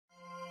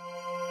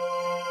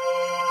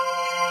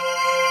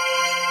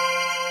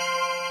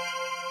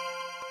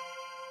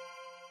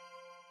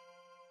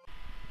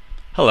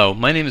Hello,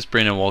 my name is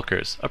Brandon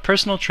Wolkers, a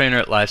personal trainer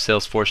at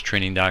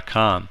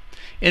LiveSalesforceTraining.com.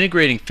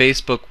 Integrating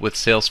Facebook with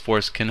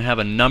Salesforce can have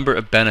a number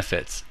of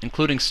benefits,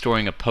 including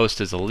storing a post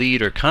as a lead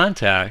or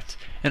contact,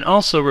 and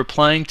also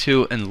replying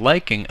to and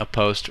liking a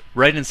post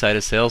right inside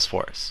of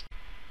Salesforce.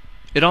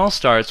 It all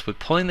starts with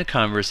pulling the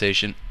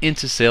conversation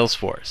into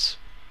Salesforce.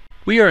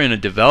 We are in a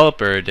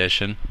developer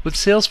edition with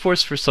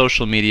Salesforce for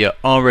Social Media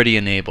already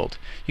enabled.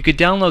 You could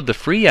download the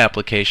free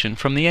application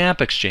from the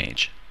App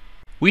Exchange.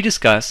 We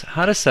discuss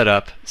how to set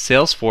up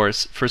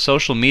Salesforce for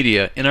Social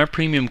Media in our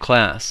premium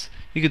class.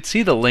 You can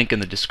see the link in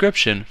the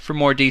description for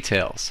more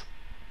details.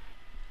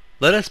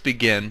 Let us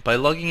begin by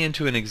logging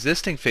into an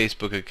existing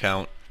Facebook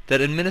account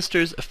that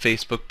administers a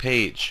Facebook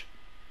page.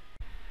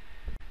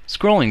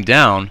 Scrolling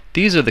down,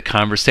 these are the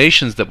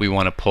conversations that we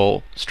want to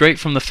pull straight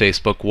from the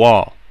Facebook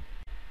wall.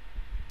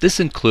 This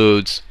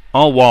includes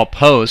all wall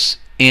posts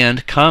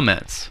and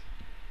comments.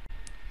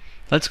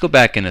 Let's go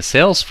back into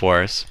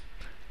Salesforce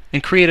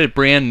and create a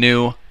brand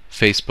new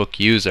Facebook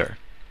user,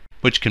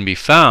 which can be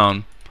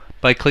found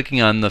by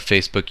clicking on the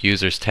Facebook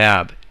Users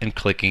tab and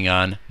clicking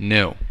on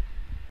New.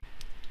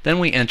 Then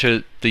we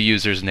enter the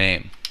user's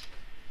name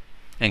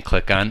and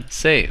click on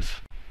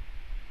Save.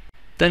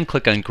 Then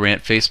click on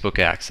Grant Facebook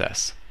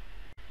Access.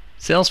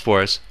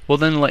 Salesforce will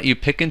then let you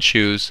pick and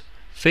choose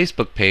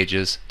Facebook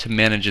pages to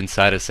manage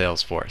inside of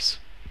Salesforce.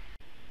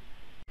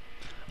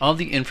 All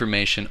the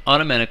information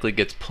automatically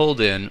gets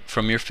pulled in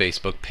from your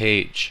Facebook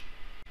page.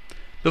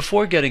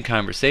 Before getting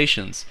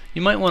conversations,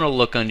 you might want to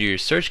look under your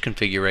search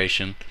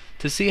configuration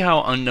to see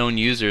how unknown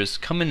users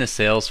come into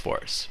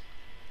Salesforce.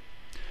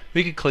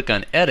 We could click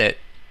on Edit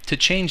to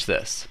change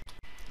this.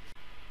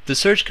 The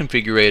search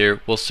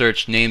configurator will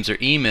search names or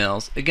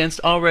emails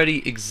against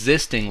already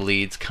existing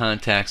leads,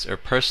 contacts, or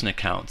person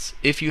accounts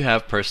if you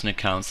have person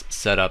accounts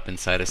set up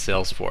inside of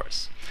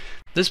Salesforce.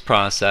 This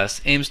process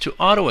aims to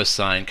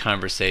auto-assign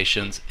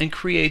conversations and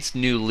creates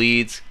new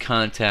leads,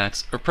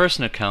 contacts, or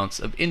person accounts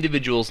of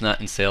individuals not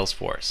in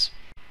Salesforce.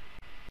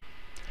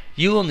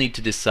 You will need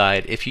to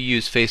decide if you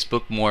use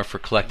Facebook more for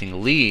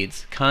collecting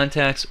leads,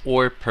 contacts,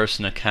 or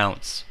person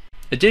accounts.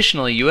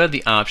 Additionally, you have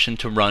the option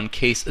to run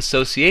case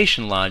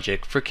association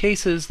logic for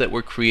cases that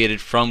were created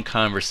from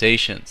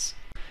conversations.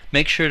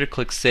 Make sure to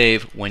click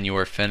Save when you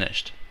are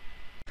finished.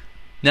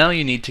 Now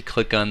you need to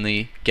click on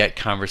the Get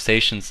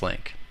Conversations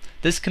link.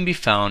 This can be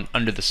found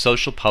under the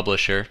Social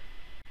Publisher,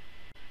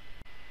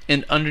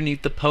 and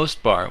underneath the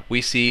post bar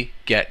we see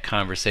Get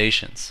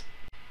Conversations.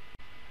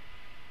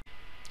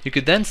 You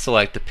could then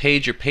select the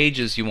page or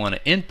pages you want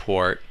to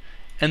import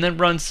and then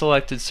run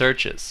selected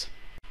searches.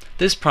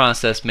 This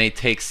process may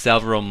take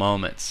several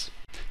moments.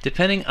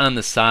 Depending on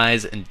the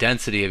size and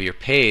density of your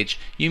page,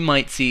 you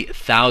might see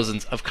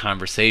thousands of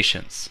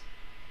conversations.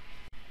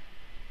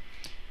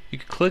 You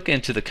can click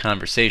into the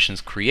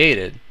conversations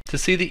created to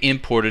see the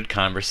imported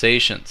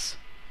conversations.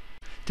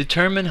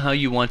 Determine how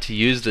you want to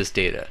use this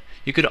data.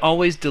 You could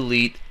always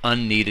delete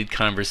unneeded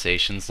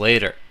conversations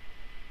later.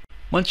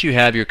 Once you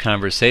have your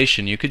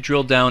conversation, you could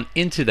drill down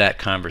into that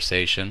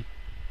conversation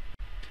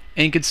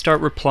and you could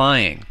start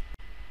replying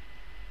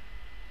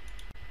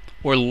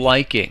or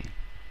liking,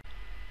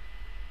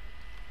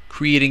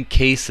 creating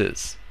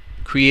cases,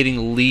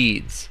 creating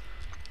leads,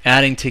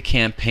 adding to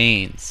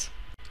campaigns,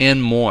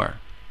 and more.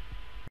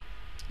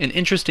 An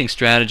interesting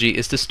strategy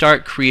is to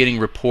start creating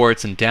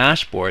reports and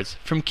dashboards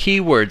from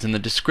keywords in the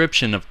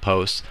description of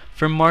posts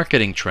for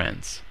marketing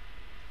trends.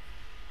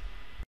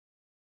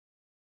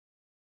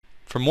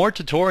 For more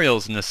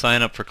tutorials and to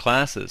sign up for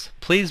classes,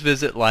 please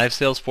visit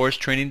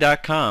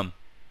LiveSalesforceTraining.com.